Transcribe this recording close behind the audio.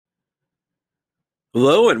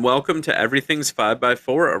Hello and welcome to Everything's 5 by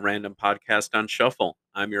 4, a random podcast on Shuffle.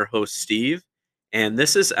 I'm your host, Steve, and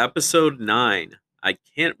this is episode 9. I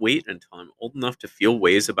can't wait until I'm old enough to feel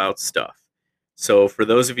ways about stuff. So, for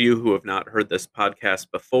those of you who have not heard this podcast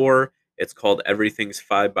before, it's called Everything's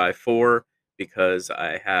 5 by 4 because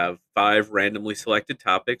I have 5 randomly selected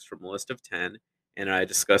topics from a list of 10, and I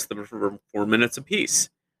discuss them for 4 minutes apiece.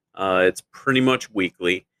 It's pretty much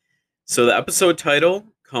weekly. So, the episode title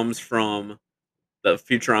comes from the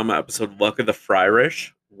Futurama episode Luck of the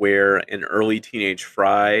Fryrish, where an early teenage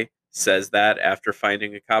Fry says that after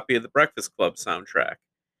finding a copy of the Breakfast Club soundtrack.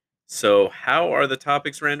 So, how are the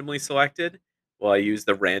topics randomly selected? Well, I use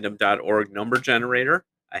the random.org number generator.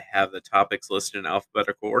 I have the topics listed in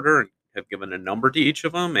alphabetical order and have given a number to each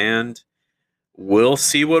of them, and we'll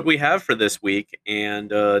see what we have for this week. And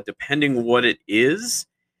depending what it is,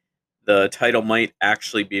 the title might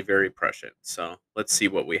actually be very prescient. So, let's see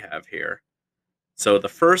what we have here. So the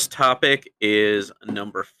first topic is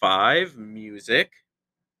number 5, music.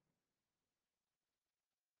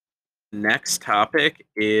 Next topic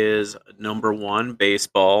is number 1,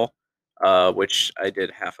 baseball, which I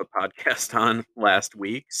did half a podcast on last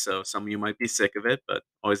week. So some of you might be sick of it, but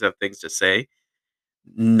always have things to say.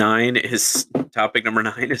 9 is topic number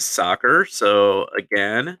 9 is soccer. So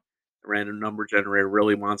again, the random number generator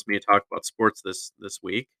really wants me to talk about sports this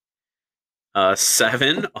week.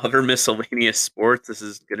 7, other miscellaneous sports. This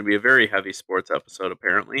is going to be a very heavy sports episode,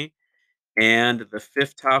 apparently. And the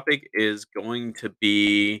fifth topic is going to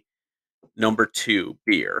be number 2,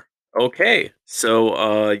 beer. Okay,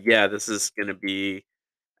 so yeah, this is gonna be,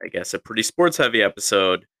 I guess, a pretty sports heavy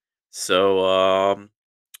episode. So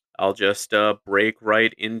I'll just break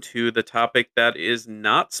right into the topic that is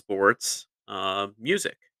not sports,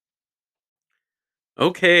 music.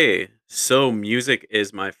 Okay, so music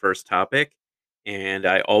is my first topic, and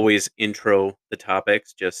I always intro the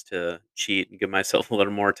topics just to cheat and give myself a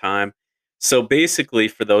little more time. So basically,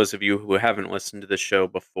 for those of you who haven't listened to the show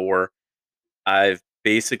before, I've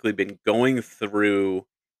basically been going through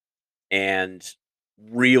and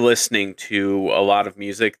re-listening to a lot of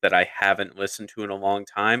music that I haven't listened to in a long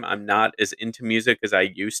time. I'm not as into music as I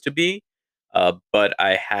used to be, but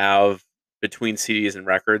I have between CDs and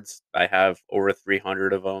records, I have over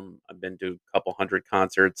 300 of them. I've been to a couple hundred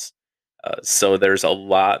concerts, so there's a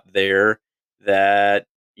lot there that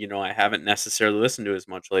I haven't necessarily listened to as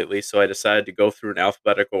much lately. So I decided to go through an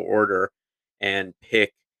alphabetical order and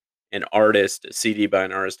pick an artist, a CD by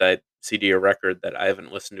an artist, CD or record that I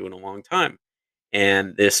haven't listened to in a long time.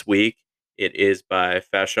 And this week it is by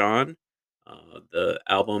Fashion. The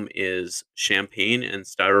album is Champagne and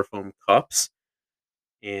Styrofoam Cups.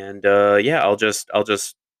 And yeah, I'll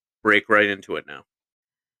just break right into it now.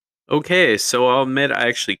 Okay, so I'll admit I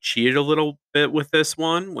actually cheated a little bit with this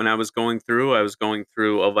one. When I was going through, I was going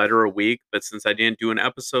through a letter a week, but since I didn't do an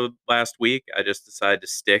episode last week, I just decided to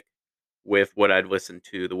stick with what I'd listened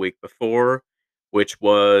to the week before, which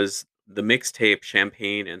was the mixtape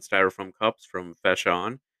Champagne and Styrofoam Cups from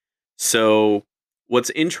Fashion. So,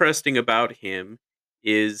 what's interesting about him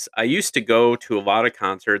is I used to go to a lot of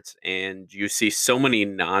concerts and you see so many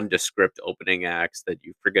nondescript opening acts that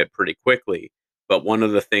you forget pretty quickly. But one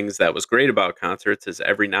of the things that was great about concerts is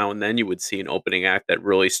every now and then you would see an opening act that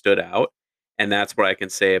really stood out. And that's what I can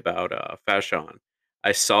say about Fashion.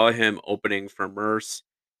 I saw him opening for Merce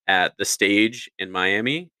at the stage in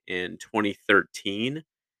Miami in 2013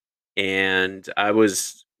 and I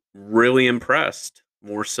was really impressed,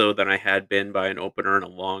 more so than I had been by an opener in a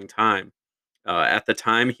long time. At the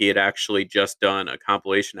time, he had actually just done a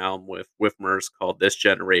compilation album with Whitmer's called "This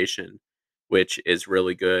Generation," which is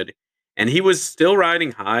really good. And he was still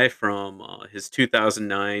riding high from his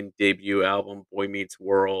 2009 debut album "Boy Meets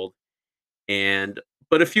World," and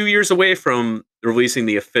but a few years away from releasing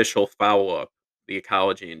the official follow-up, "The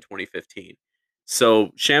Ecology," in 2015.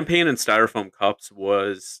 So, "Champagne and Styrofoam Cups"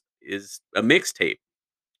 is a mixtape,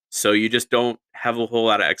 so you just don't have a whole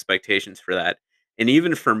lot of expectations for that. And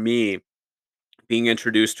even for me, being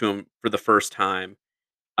introduced to him for the first time,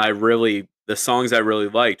 the songs I really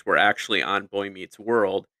liked were actually on Boy Meets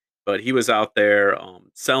World, but he was out there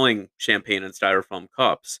selling champagne and styrofoam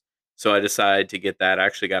cups. So I decided to get that. I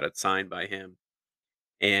actually got it signed by him,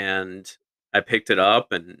 and I picked it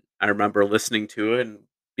up, and I remember listening to it and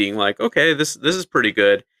being like, "Okay, this is pretty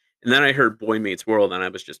good." And then I heard Boy Meets World, and I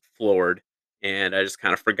was just floored, and I just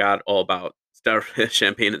kind of forgot all about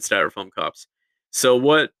champagne and styrofoam cups. So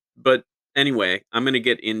what? But anyway, I'm gonna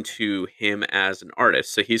get into him as an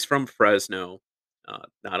artist. So he's from Fresno.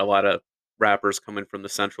 Not a lot of rappers coming from the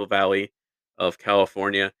Central Valley of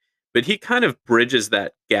California, but he kind of bridges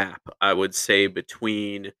that gap, I would say,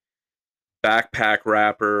 between backpack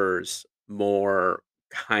rappers, more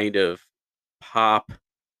kind of pop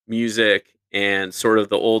music, and sort of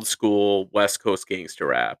the old school West Coast gangster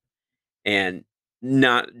rap, and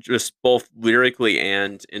not just both lyrically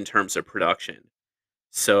and in terms of production.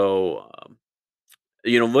 So,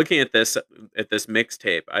 looking at this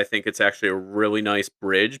mixtape, I think it's actually a really nice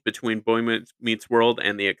bridge between Boy Meets World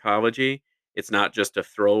and The Ecology. It's not just a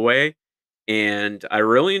throwaway, and I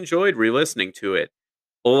really enjoyed re-listening to it.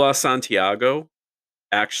 Ola Santiago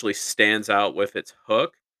actually stands out with its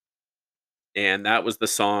hook, and that was the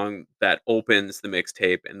song that opens the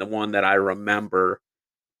mixtape and the one that I remember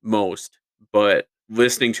most. But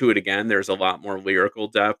listening to it again, there's a lot more lyrical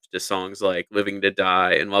depth to songs like Living to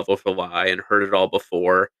Die and Love with a Lie and Heard It All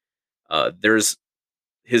Before. There's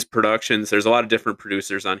his productions, there's a lot of different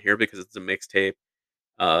producers on here because it's a mixtape.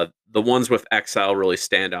 The ones with Exile really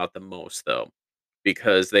stand out the most though,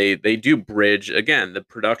 because they do bridge again, the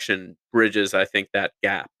production bridges I think that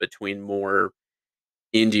gap between more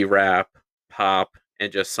indie rap, pop,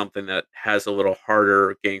 and just something that has a little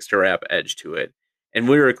harder gangster rap edge to it. And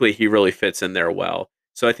lyrically, he really fits in there well.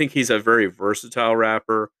 So I think he's a very versatile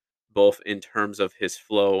rapper, both in terms of his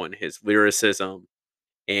flow and his lyricism.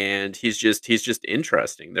 And he's just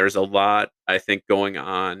interesting. There's a lot I think going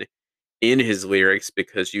on in his lyrics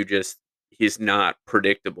because he's not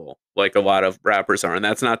predictable like a lot of rappers are. And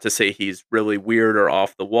that's not to say he's really weird or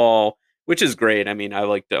off the wall, which is great. I mean, I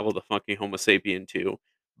like Devil the Funky Homo Sapien too,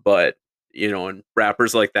 but and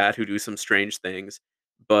rappers like that who do some strange things.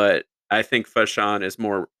 But I think Fashawn is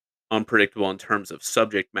more unpredictable in terms of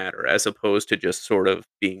subject matter as opposed to just sort of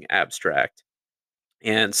being abstract.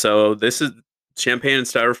 And so this is Champagne and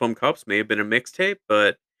Styrofoam Cups may have been a mixtape,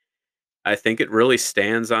 but I think it really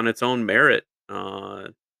stands on its own merit.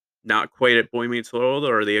 Not quite at Boy Meets World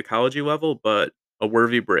or the Ecology level, but a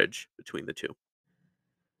worthy bridge between the two.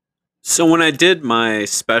 So when I did my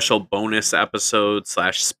special bonus episode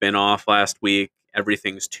slash spin-off last week,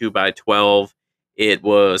 everything's 2 by 12. It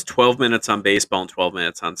was 12 minutes on baseball and 12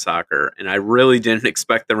 minutes on soccer. And I really didn't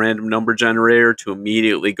expect the random number generator to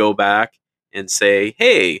immediately go back and say,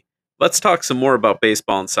 hey, let's talk some more about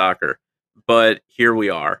baseball and soccer. But here we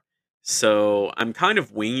are. So I'm kind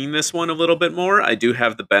of winging this one a little bit more. I do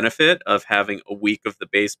have the benefit of having a week of the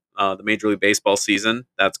Major League Baseball season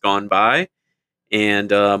that's gone by, and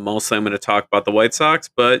mostly I'm going to talk about the White Sox,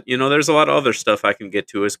 but there's a lot of other stuff I can get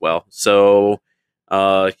to as well. So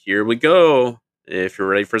here we go. If you're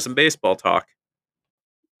ready for some baseball talk.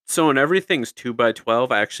 So in everything's 2 by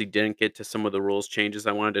 12, I actually didn't get to some of the rules changes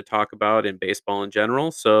I wanted to talk about in baseball in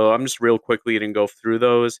general. So I'm just real quickly going to go through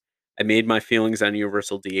those. I made my feelings on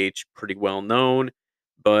Universal DH pretty well known,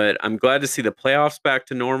 but I'm glad to see the playoffs back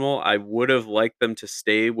to normal. I would have liked them to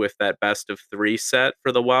stay with that best of three set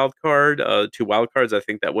for the wild card, two wild cards. I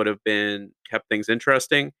think that would have been kept things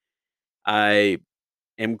interesting. I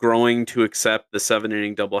am growing to accept the 7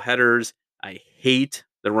 inning doubleheaders. I hate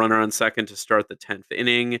the runner on second to start the 10th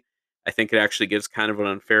inning. I think it actually gives kind of an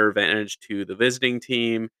unfair advantage to the visiting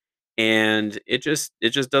team, and it just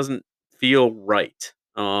doesn't feel right.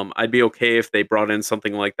 I'd be okay if they brought in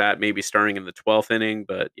something like that, maybe starting in the 12th inning,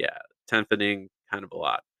 but yeah, 10th inning, kind of a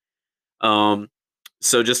lot. Um,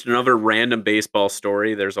 so just another random baseball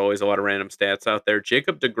story. There's always a lot of random stats out there.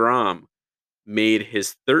 Jacob DeGrom had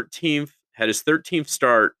his 13th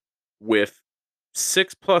start with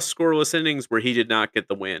 6 plus scoreless innings where he did not get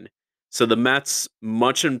the win. So the Mets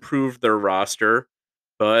much improved their roster,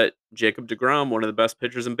 but Jacob DeGrom, one of the best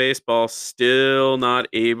pitchers in baseball, still not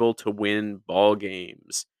able to win ball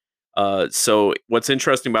games. So what's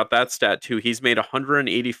interesting about that stat too, he's made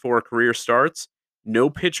 184 career starts. No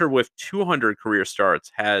pitcher with 200 career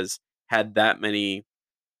starts has had that many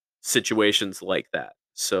situations like that.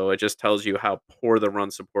 So it just tells you how poor the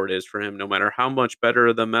run support is for him, no matter how much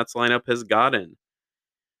better the Mets lineup has gotten.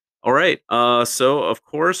 All right. So of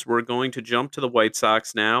course we're going to jump to the White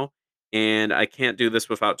Sox now, and I can't do this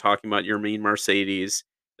without talking about Yermin Mercedes,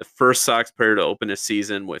 the first Sox player to open a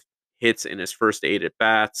season with hits in his first 8 at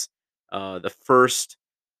bats, the first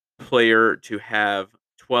player to have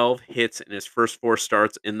 12 hits in his first 4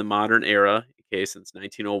 starts in the modern era, okay, since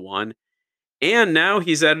 1901. And now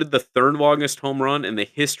he's added the third longest home run in the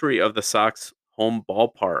history of the Sox home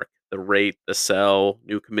ballpark. The rate, the cell,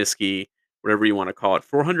 New Comiskey, whatever you want to call it,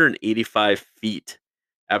 485 feet.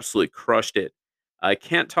 Absolutely crushed it. I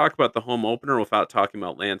can't talk about the home opener without talking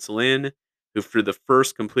about Lance Lynn, who threw the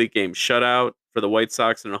first complete game shutout for the White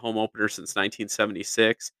Sox in a home opener since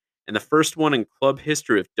 1976, and the first one in club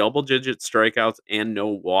history of double-digit strikeouts and no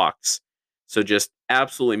walks. So just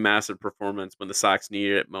absolutely massive performance when the Sox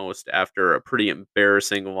needed it most after a pretty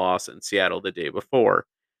embarrassing loss in Seattle the day before.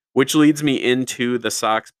 which leads me into the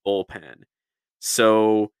Sox bullpen.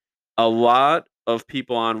 So, a lot of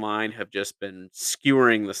people online have just been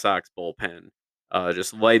skewering the Sox bullpen,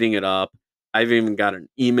 just lighting it up. I've even got an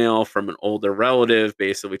email from an older relative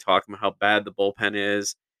basically talking about how bad the bullpen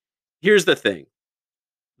is. Here's the thing,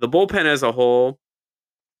 the bullpen as a whole,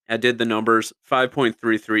 I did the numbers,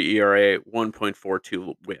 5.33 ERA,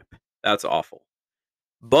 1.42 whip. That's awful.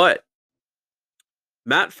 But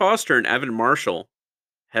Matt Foster and Evan Marshall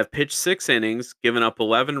have pitched 6 innings, given up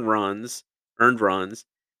 11 runs, earned runs,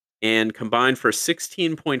 and combined for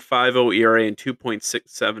 16.50 ERA and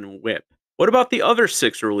 2.67 whip. What about the other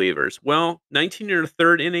 6 relievers? Well, 19 and a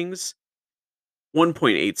third innings,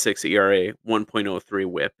 1.86 ERA, 1.03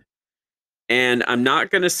 whip. And I'm not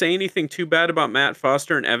going to say anything too bad about Matt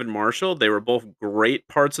Foster and Evan Marshall. They were both great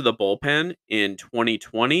parts of the bullpen in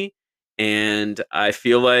 2020. And I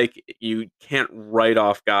feel like you can't write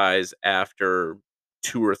off guys after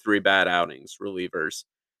 2 or 3 bad outings, relievers.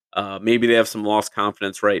 Maybe they have some lost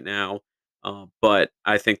confidence right now, but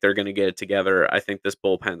I think they're going to get it together. I think this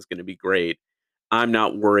bullpen's going to be great. I'm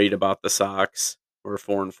not worried about the Sox. We're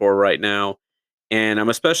 4-4 right now. And I'm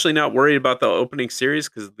especially not worried about the opening series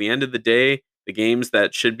because at the end of the day, the games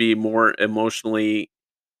that should be more emotionally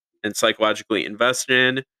and psychologically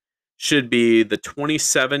invested in should be the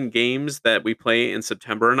 27 games that we play in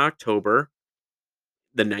September and October,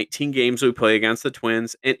 the 19 games we play against the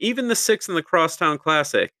Twins, and even the 6 in the Crosstown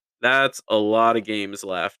Classic. That's a lot of games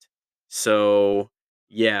left. So,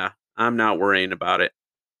 yeah, I'm not worrying about it.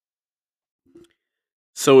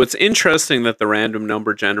 So it's interesting that the random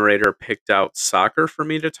number generator picked out soccer for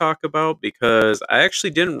me to talk about because I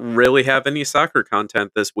actually didn't really have any soccer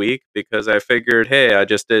content this week because I figured, hey, I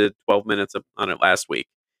just did 12 minutes on it last week.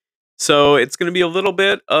 So it's going to be a little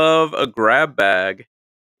bit of a grab bag.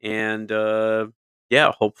 And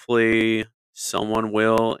yeah, hopefully someone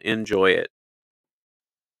will enjoy it.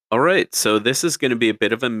 All right, so this is going to be a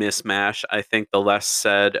bit of a mismatch. I think the less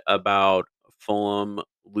said about Fulham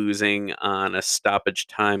losing on a stoppage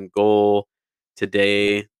time goal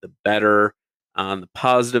today, the better. On the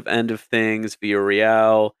positive end of things,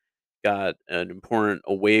 Villarreal got an important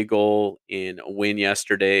away goal in a win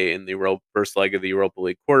yesterday in the first leg of the Europa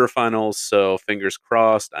League quarterfinals. So fingers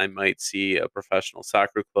crossed, I might see a professional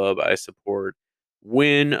soccer club I support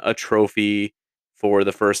win a trophy for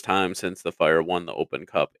the first time since the Fire won the Open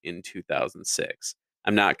Cup in 2006.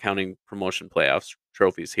 I'm not counting promotion playoffs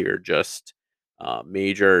trophies here, just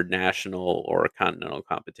major national or continental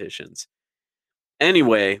competitions.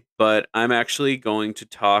 Anyway, but I'm actually going to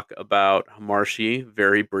talk about Marshy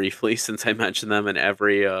very briefly since I mentioned them in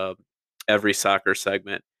every soccer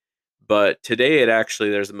segment. But today it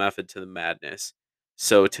actually there's a method to the madness.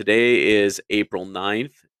 So today is April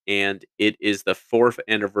 9th, and it is the 4th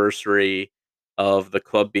anniversary of the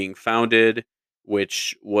club being founded,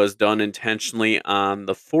 which was done intentionally on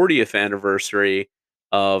the 40th anniversary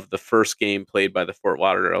of the first game played by the Fort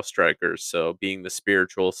Lauderdale Strikers. So being the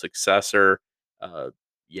spiritual successor, uh,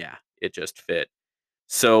 yeah, it just fit.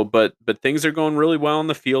 So, but things are going really well on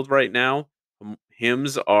the field right now.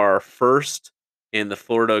 Hymns are first in the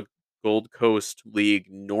Florida Gold Coast League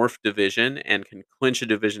North Division and can clinch a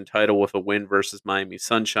division title with a win versus Miami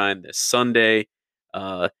Sunshine this Sunday.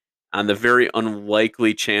 Uh, on the very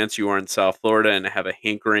unlikely chance you are in South Florida and have a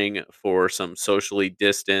hankering for some socially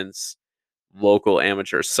distanced local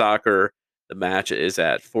amateur soccer, the match is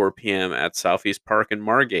at 4 p.m. at Southeast Park in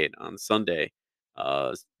Margate on Sunday.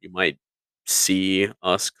 You might see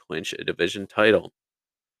us clinch a division title.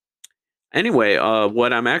 Anyway,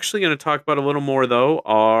 what I'm actually going to talk about a little more, though,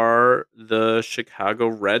 are the Chicago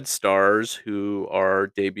Red Stars, who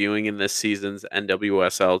are debuting in this season's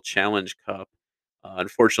NWSL Challenge Cup.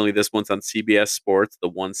 Unfortunately, this one's on CBS Sports, the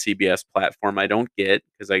one CBS platform I don't get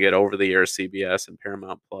because I get over the air CBS and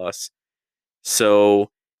Paramount Plus.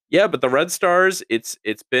 So, yeah, but the Red Stars, it's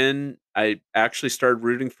been I actually started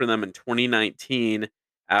rooting for them in 2019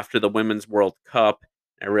 after the Women's World Cup.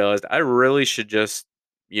 I realized I really should just,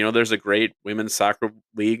 there's a great women's soccer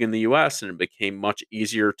league in the US and it became much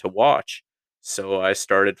easier to watch. So I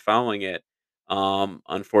started following it.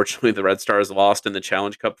 Unfortunately, the Red Stars lost in the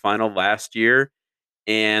Challenge Cup final last year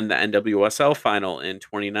and the NWSL final in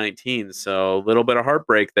 2019. So a little bit of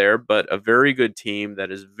heartbreak there, but a very good team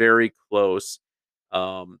that is very close.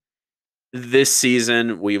 Um, this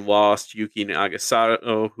season, we lost Yuki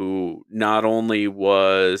Nagasato, who not only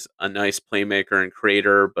was a nice playmaker and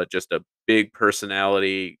creator, but just a big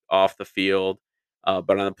personality off the field.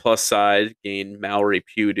 But on the plus side, gained Mallory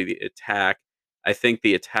Pugh to the attack. I think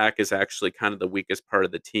the attack is actually kind of the weakest part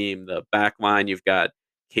of the team. The back line, you've got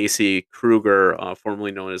Casey Kruger,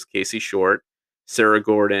 formerly known as Casey Short, Sarah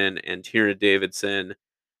Gordon and Tina Davidson,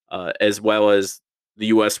 as well as the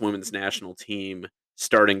U.S. women's national team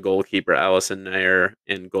starting goalkeeper Allison Nair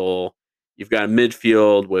in goal. You've got a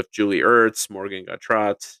midfield with Julie Ertz, Morgan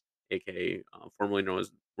Gautrat, aka formerly known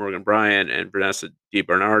as Morgan Bryant, and Vanessa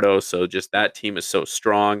DiBernardo. So just that team is so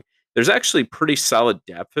strong. There's actually pretty solid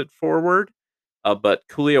depth at forward, but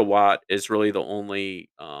Kulia Watt is really the only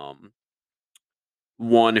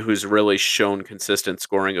one who's really shown consistent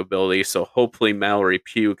scoring ability. So hopefully Mallory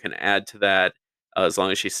Pugh can add to that as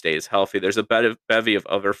long as she stays healthy. There's a bevy of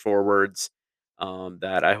other forwards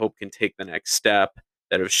that I hope can take the next step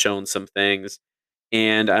that have shown some things.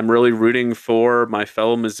 And I'm really rooting for my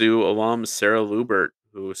fellow Mizzou alum, Sarah Lubert,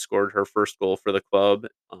 who scored her first goal for the club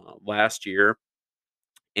last year.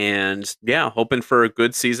 And yeah, hoping for a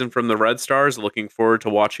good season from the Red Stars. Looking forward to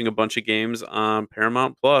watching a bunch of games on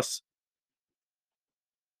Paramount Plus.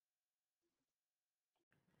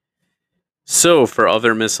 So, for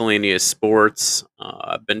other miscellaneous sports,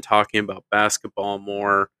 I've been talking about basketball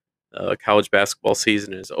more. College basketball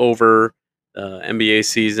season is over. NBA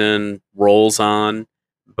season rolls on.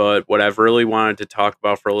 But what I've really wanted to talk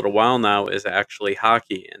about for a little while now is actually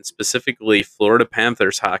hockey, and specifically Florida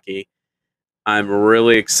Panthers hockey. I'm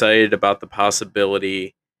really excited about the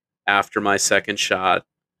possibility after my second shot,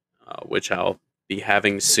 which I'll be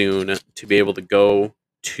having soon, to be able to go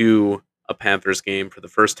to a Panthers game for the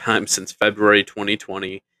first time since February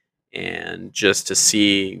 2020, and just to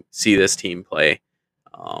see this team play.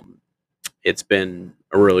 Um, it's been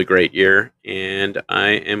a really great year, and I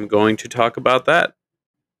am going to talk about that.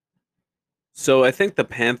 So I think the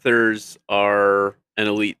Panthers are an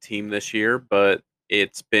elite team this year, but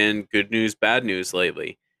it's been good news, bad news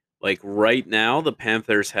lately. Like right now, the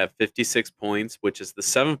Panthers have 56 points, which is the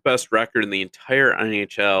seventh best record in the entire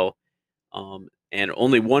NHL, and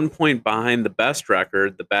only 1 point behind the best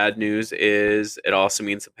record. The bad news is it also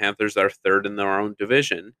means the Panthers are third in their own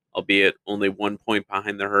division, albeit only 1 point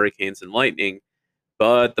behind the Hurricanes and Lightning.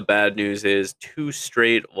 But the bad news is two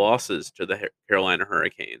straight losses to the Carolina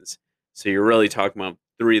Hurricanes. So you're really talking about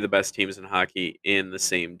three of the best teams in hockey in the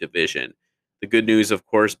same division. The good news, of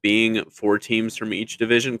course, being four teams from each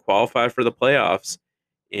division qualify for the playoffs,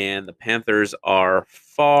 and the Panthers are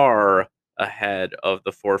far ahead of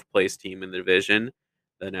the fourth place team in the division,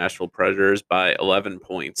 the Nashville Predators, by 11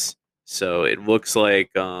 points. So it looks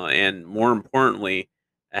like, and more importantly,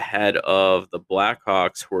 ahead of the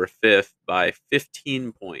Blackhawks, who are fifth by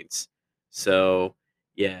 15 points. So,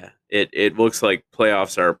 yeah, it looks like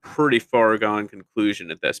playoffs are a pretty far gone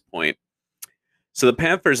conclusion at this point. So the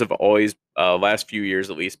Panthers have always, last few years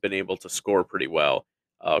at least, been able to score pretty well.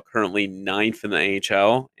 Currently ninth in the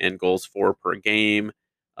NHL and goals for per game.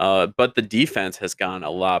 But the defense has gone a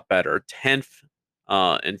lot better. 10th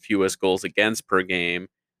in fewest goals against per game.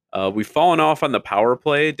 We've fallen off on the power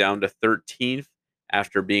play down to 13th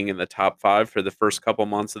after being in the top five for the first couple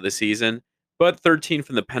months of the season. But 13th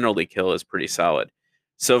in the penalty kill is pretty solid.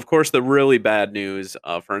 So, of course, the really bad news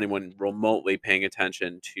for anyone remotely paying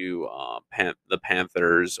attention to the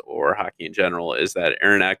Panthers or hockey in general is that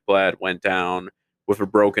Aaron Ekblad went down with a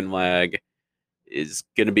broken leg, is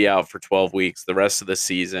going to be out for 12 weeks, the rest of the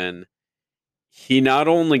season. He not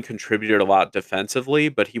only contributed a lot defensively,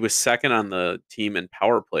 but he was second on the team in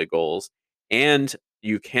power play goals. And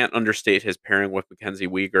you can't understate his pairing with Mackenzie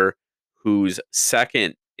Weegar, who's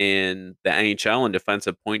second in the NHL in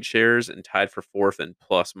defensive point shares and tied for fourth in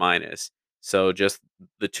plus minus. So just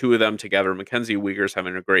the two of them together, Mackenzie Weegar's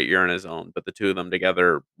having a great year on his own, but the two of them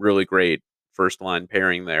together, really great first line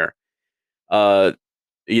pairing there. Uh,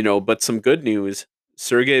 but some good news.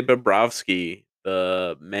 Sergei Bobrovsky,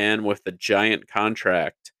 the man with the giant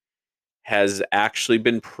contract, has actually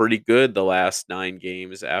been pretty good the last 9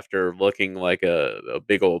 games after looking like a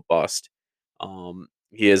big old bust.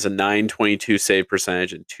 He has a 922 save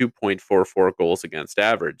percentage and 2.44 goals against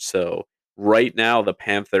average. So right now, the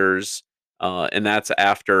Panthers, and that's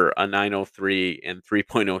after a 903 and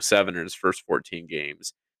 3.07 in his first 14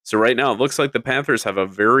 games. So right now, it looks like the Panthers have a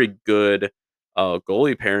very good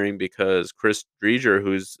goalie pairing because Chris Driedger,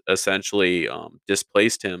 who's essentially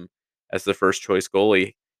displaced him as the first choice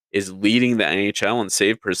goalie, is leading the NHL in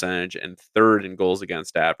save percentage and third in goals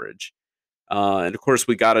against average. And of course,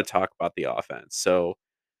 we got to talk about the offense. So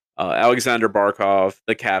Alexander Barkov,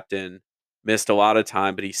 the captain, missed a lot of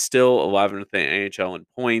time, but he's still 11th in the NHL in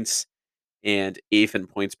points and 8th in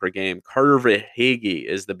points per game. Carter Verhaeghe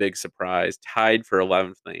is the big surprise, tied for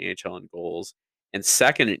 11th in the AHL in goals and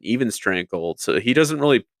second in even strength goals. So he doesn't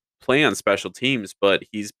really play on special teams, but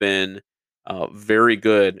he's been very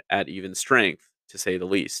good at even strength, to say the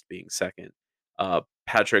least, being second.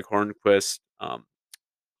 Patrick Hornquist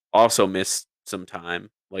also missed some time,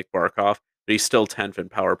 like Barkov, but he's still 10th in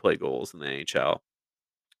power play goals in the NHL.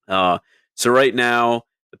 Uh, so right now,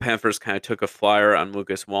 the Panthers kind of took a flyer on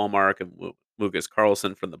Lucas Walmark and Lucas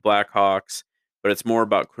Carlson from the Blackhawks, but it's more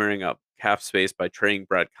about clearing up cap space by trading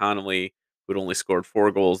Brett Connolly, who'd only scored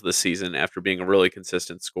 4 goals this season after being a really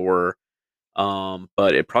consistent scorer.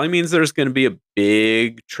 But it probably means there's going to be a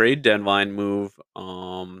big trade deadline move,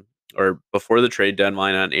 or before the trade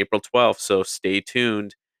deadline on April 12th. So stay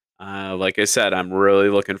tuned. Like I said, I'm really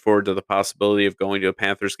looking forward to the possibility of going to a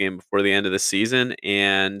Panthers game before the end of the season,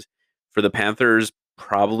 and for the Panthers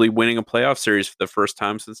probably winning a playoff series for the first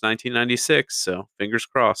time since 1996. So fingers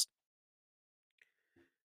crossed.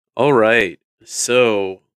 All right.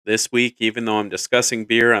 So this week, even though I'm discussing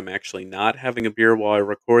beer, I'm actually not having a beer while I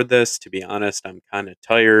record this. To be honest, I'm kind of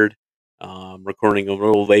tired. Recording a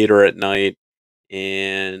little later at night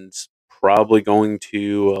and probably going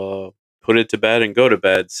to put it to bed and go to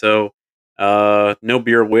bed. So no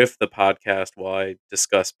beer with the podcast while I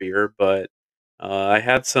discuss beer, but I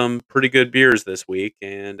had some pretty good beers this week,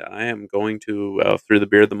 and I am going to, through the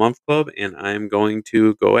Beer of the Month Club, and I'm going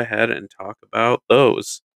to go ahead and talk about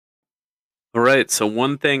those. All right. So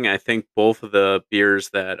one thing I think both of the beers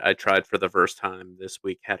that I tried for the first time this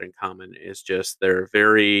week had in common is just they're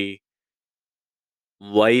very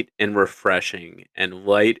light and refreshing. And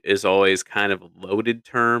light is always kind of a loaded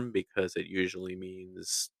term because it usually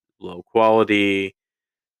means low quality,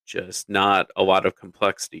 just not a lot of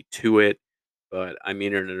complexity to it. But I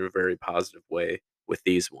mean it in a very positive way with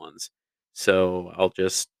these ones. So I'll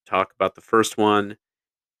just talk about the first one,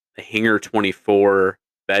 the Hinger 24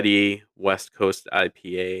 Betty West Coast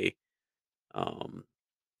IPA. Um,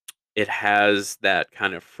 it has that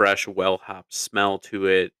kind of fresh, well hopped smell to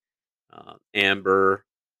it, amber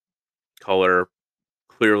color,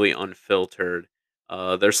 clearly unfiltered.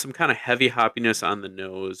 There's some kind of heavy hoppiness on the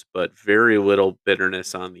nose, but very little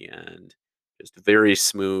bitterness on the end. Just very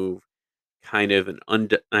smooth, kind of an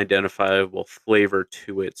unidentifiable flavor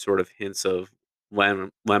to it, sort of hints of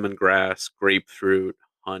lemongrass, grapefruit,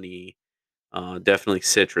 honey, definitely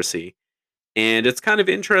citrusy. And it's kind of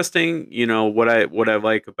interesting, what I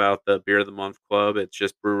like about the Beer of the Month Club. It's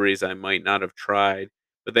just breweries I might not have tried,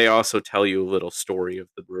 but they also tell you a little story of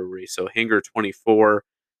the brewery. So Hanger 24,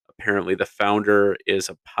 apparently the founder is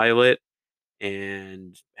a pilot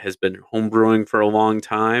and has been homebrewing for a long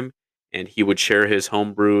time. And he would share his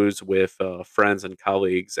home brews with friends and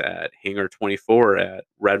colleagues at Hanger 24 at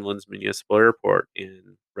Redlands Municipal Airport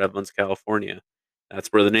in Redlands, California. That's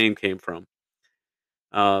where the name came from.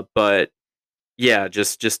 But yeah,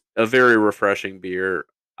 just a very refreshing beer.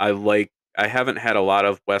 I haven't had a lot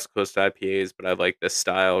of West Coast IPAs, but I like this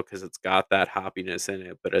style because it's got that hoppiness in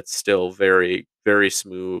it, but it's still very, very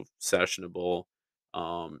smooth, sessionable.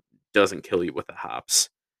 Um, doesn't kill you with the hops.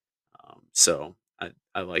 So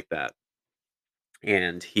I like that.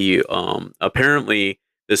 And he apparently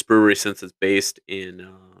this brewery, since it's based in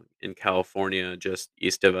California, just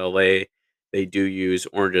east of LA, they do use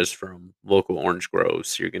oranges from local orange groves.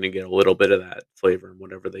 So you're going to get a little bit of that flavor in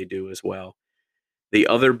whatever they do as well. The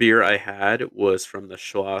other beer I had was from the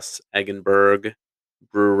Schloss Eggenberg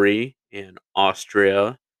Brewery in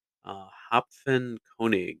Austria, Hopfen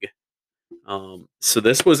Konig. So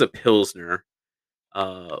this was a Pilsner,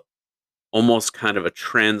 uh, almost kind of a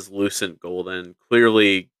translucent golden,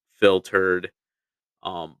 clearly filtered,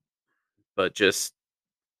 um, but just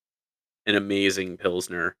an amazing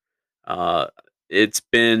Pilsner. Uh, it's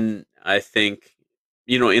been, I think,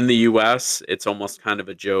 in the US, it's almost kind of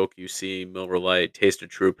a joke. You see Miller Lite, Taste of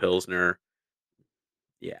True Pilsner.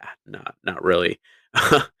 Yeah, not really.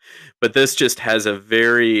 But this just had a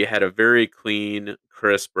very clean,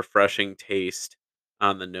 crisp, refreshing taste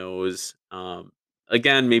on the nose.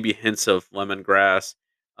 Again, maybe hints of lemongrass.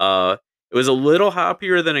 Uh, it was a little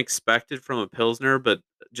hoppier than expected from a pilsner, but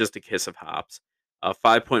just a kiss of hops.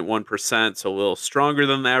 5.1%, so a little stronger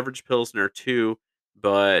than the average pilsner too,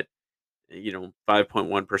 but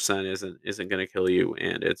 5.1% isn't going to kill you,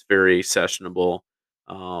 and it's very sessionable.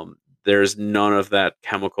 um, there's none of that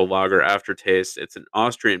chemical lager aftertaste. It's an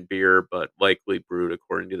Austrian beer, but likely brewed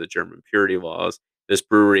according to the German purity laws. This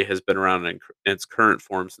brewery has been around in its current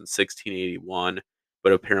form since 1681,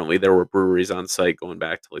 but apparently there were breweries on site going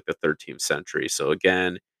back to like the 13th century. So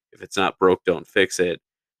again, if it's not broke, don't fix it.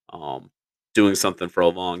 um, doing something for a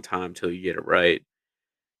long time till you get it right,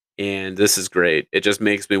 and this is great. It just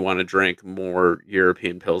makes me wanna drink more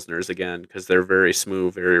European Pilsners again because 'cause they're very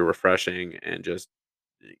smooth, very refreshing, and just,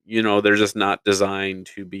 they're just not designed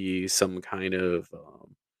to be some kind of,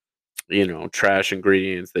 trash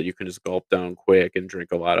ingredients that you can just gulp down quick and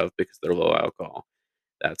drink a lot of because they're low alcohol.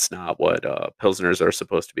 that's not what pilsners are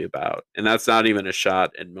supposed to be about. And that's not even a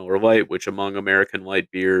shot at Miller Lite, which among American light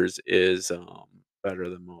beers is better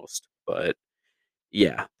than most. But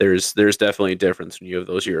yeah, there's definitely a difference when you have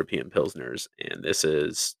those European pilsners, and this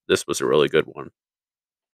was a really good one.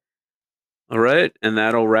 All right, and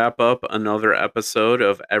that'll wrap up another episode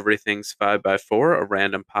of Everything's 5 by 4, a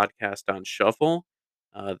random podcast on shuffle.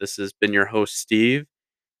 This has been your host Steve.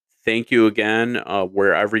 Thank you again,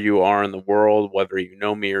 wherever you are in the world, whether you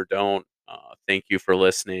know me or don't. Thank you for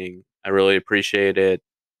listening. I really appreciate it.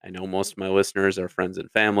 I know most of my listeners are friends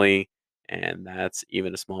and family, and that's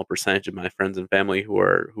even a small percentage of my friends and family who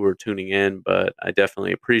are tuning in. But I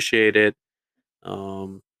definitely appreciate it.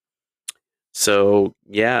 Um, so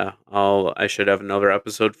yeah, I should have another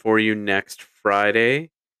episode for you next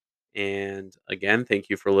Friday. And again, thank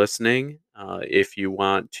you for listening. If you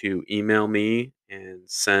want to email me and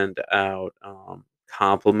send out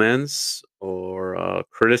compliments or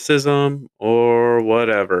criticism or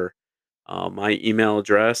whatever, my email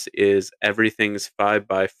address is everything's5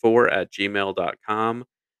 by 4 at gmail.com.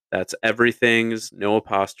 That's everything's, no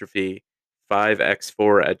apostrophe,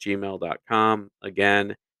 5x4 at gmail.com.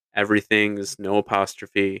 Again, everything's, no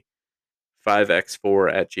apostrophe,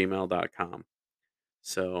 5x4 at gmail.com.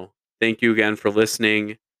 So thank you again for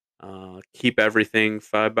listening. Keep everything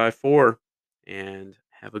 5 by 4 and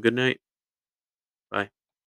have a good night. Bye.